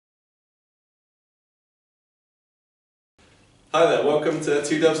Hi there, welcome to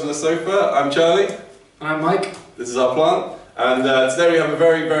Two Devs on the Sofa. I'm Charlie. I'm Mike. This is our plant. And today we have a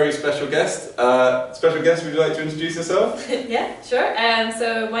very, very special guest. Special guest, would you like to introduce yourself? Yeah, sure.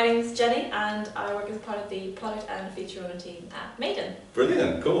 So my name's Jenny and I work as part of the product and feature owner team at Mayden.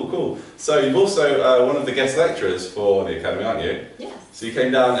 Brilliant, cool. So you've also one of the guest lecturers for the Academy, aren't you? Yes. So you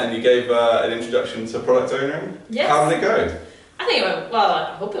came down and you gave an introduction to product ownering? Yes. How did it go? I think it went well.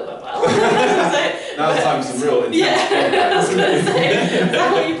 I hope it went well. Now's time for some real intense I was going to say, is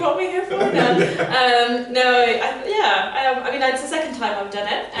that what you brought me here for? I mean, it's the second time I've done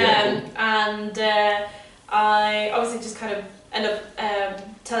it, and I obviously just kind of end up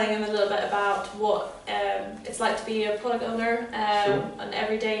telling them a little bit about what it's like to be a product owner on an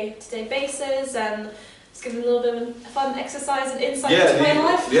everyday to-day basis, and just give them a little bit of a fun exercise and insight into my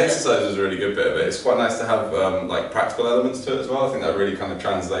life. The exercise was a really good bit of it. It's quite nice to have like practical elements to it as well. I think that really kind of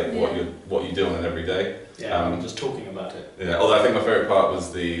translates what you do on an everyday. Yeah, just talking about it. Yeah, although I think my favourite part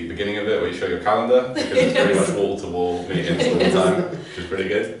was the beginning of it where you show your calendar, because it's pretty much wall-to-wall meetings all the time, which is pretty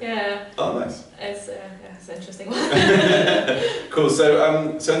good. Yeah. Oh, nice. It's an interesting one. Cool.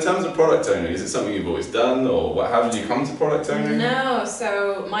 So, so in terms of product owning, is it something you've always done, or how did you come to product owning? No,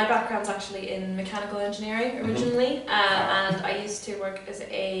 so my background's actually in mechanical engineering originally, and I used to work as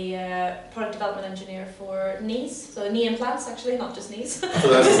a product development engineer for knees, so knee implants actually, not just knees. So that's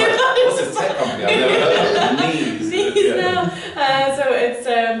what's this tech company? I've never heard of knees. Knees, no. So it's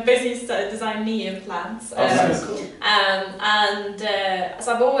basically design knee implants. Oh, nice. Cool.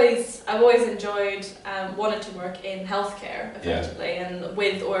 So I've always enjoyed wanted to work in healthcare effectively, and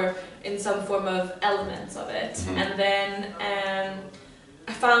with or in some form of elements of it. And then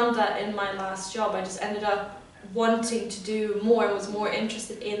I found that in my last job I just ended up wanting to do more and was more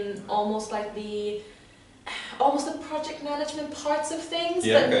interested in almost the project management parts of things,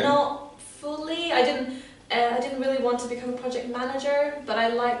 but not fully. I didn't really want to become a project manager, but I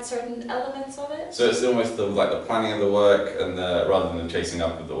liked certain elements of it. So it's almost the planning of the work and rather than the chasing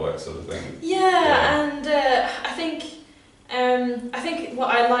up of the work sort of thing. Yeah. And I think what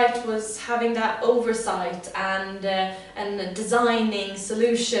I liked was having that oversight and designing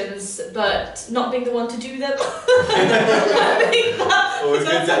solutions, but not being the one to do them. Always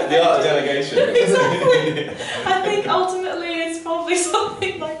good the art of delegation. Exactly. I think ultimately it's probably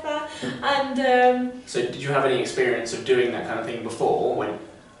something like that. And so did you have any experience of doing that kind of thing before?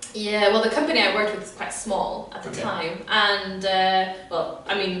 Yeah, well, the company I worked with was quite small at the time, and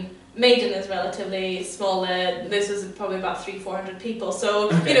Mayden is relatively small. This was probably about 300-400 people,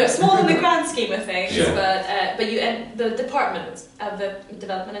 so small in the grand scheme of things. But the department of the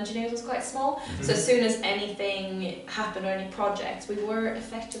development engineers was quite small. So as soon as anything happened or any projects, we were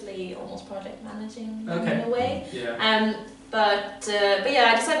effectively almost project managing in a way. But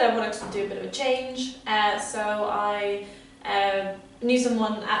I decided I wanted to do a bit of a change. So I knew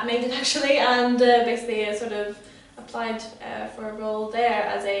someone at Mayden actually, and basically sort of applied for a role there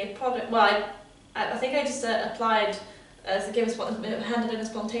as a product. Well, I think I just applied as handed in a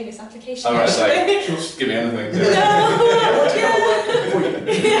spontaneous application. Oh, right, just give me anything.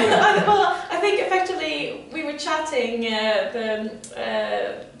 I think effectively we were chatting,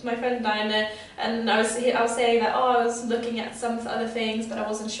 my friend and I, and I was saying that I was looking at some other things, but I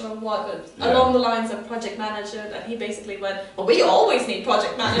wasn't sure what. But along the lines of project manager, and he basically went, "Well, we always need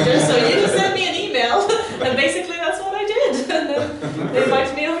project managers, so you just send me an email," and basically that's what I did. And then they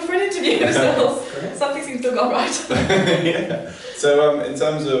invited me over for an interview. So something seems to have gone right. So in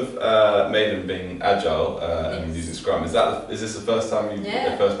terms of Mayden being agile and using Scrum, is this the first time you've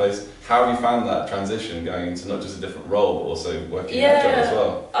the first place? How have you found that transition going into not just a different role but also working in agile as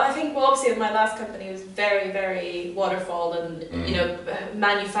well? I think obviously my last company was very, very waterfall, and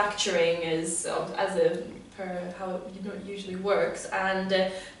manufacturing is how it usually works. And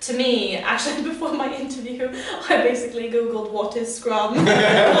to me, actually, before my interview, I basically googled what is Scrum,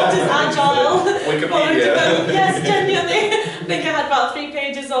 what is agile. Wikipedia. Yes, genuinely. I think I had about 3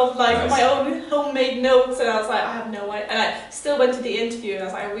 pages of my own homemade notes, and I was like, I have no idea. And I still went to the interview, and I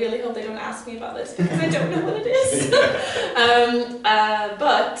was like, I really hope they don't ask me about this because I don't know what it is.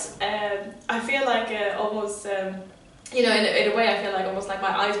 But I feel like almost. In a way, I feel like almost like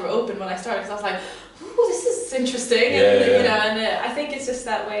my eyes were open when I started, because I was like, "Ooh, this is interesting," and I think it's just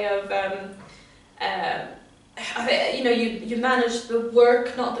that way of you manage the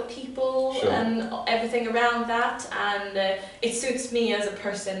work, not the people, Sure. and everything around that, and it suits me as a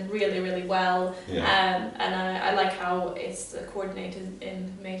person really, really well. Yeah. And I like how it's coordinated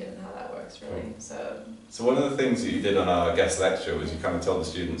in Mayden and how that works really. Cool. So one of the things that you did on our guest lecture was you kind of told the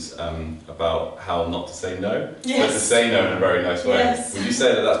students about how not to say no, yes. but to say no in a very nice way. Yes. Would you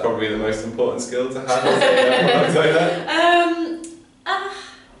say that that's probably the most important skill to have? Say that?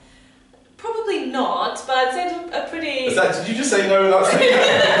 Probably not, but I'd say it's a pretty... Did you just say no without saying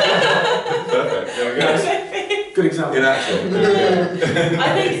no? Perfect, there we go. Good example. In action. I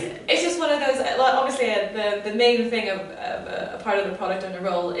think it's just one of those, obviously the main thing of a part of the product owner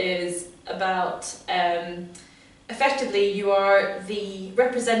role is about effectively you are the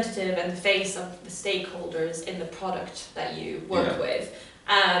representative and the face of the stakeholders in the product that you work with.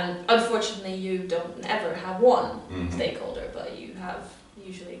 Unfortunately you don't ever have one stakeholder, but you have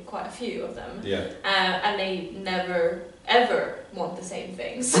usually quite a few of them, and they never ever want the same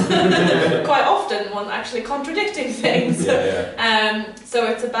things. Quite often want actually contradicting things. So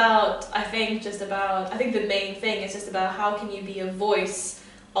it's about, I think the main thing is just about how can you be a voice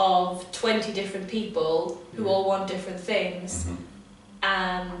of 20 different people who all want different things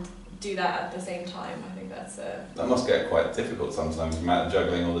and do that at the same time. I think that's that must get quite difficult sometimes,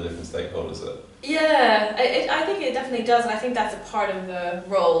 juggling all the different stakeholders. I think it definitely does, and I think that's a part of the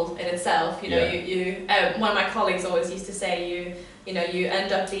role in itself. One of my colleagues always used to say you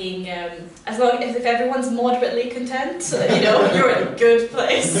end up being as long as if everyone's moderately content, you're in a good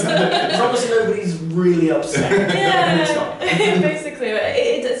place. As long as nobody's really upset. Basically,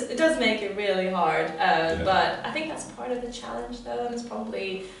 it does make it really hard. But I think that's part of the challenge, though, and it's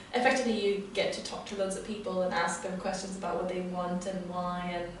probably effectively you get to talk to loads of people and ask them questions about what they want and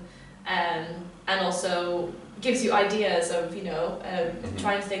why, and also gives you ideas of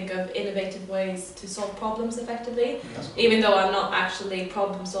trying to think of innovative ways to solve problems effectively. Cool. Even though I'm not actually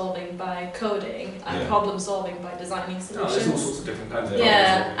problem solving by coding, I'm problem solving by designing solutions. There's all sorts of different kinds of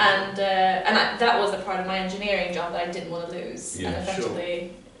that was the part of my engineering job that I didn't want to lose, and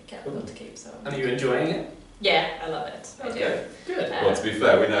effectively kept able to keep. So. And are you enjoying it? Yeah, I love it. I do. Good. Well, to be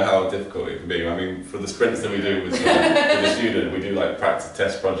fair, we know how difficult it can be. I mean, for the sprints that we do with the student, we do like practice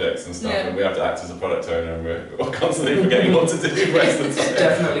test projects and stuff, and we have to act as a product owner, and we're constantly forgetting what to do the rest of the time. It's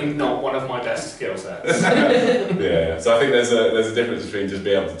definitely not one of my best skill sets. So I think there's a difference between just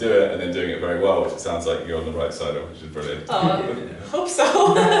being able to do it and then doing it very well, which it sounds like you're on the right side of, which is brilliant. Hope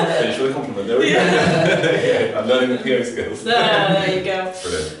so. Finish with a compliment, there we go. I'm learning the PO skills. There you go.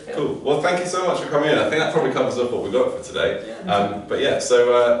 Brilliant. Cool. Well, thank you so much for coming in. I think that probably covers up what we've got for today.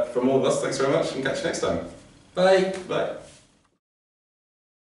 So from all of us, thanks very much and catch you next time. Bye. Bye.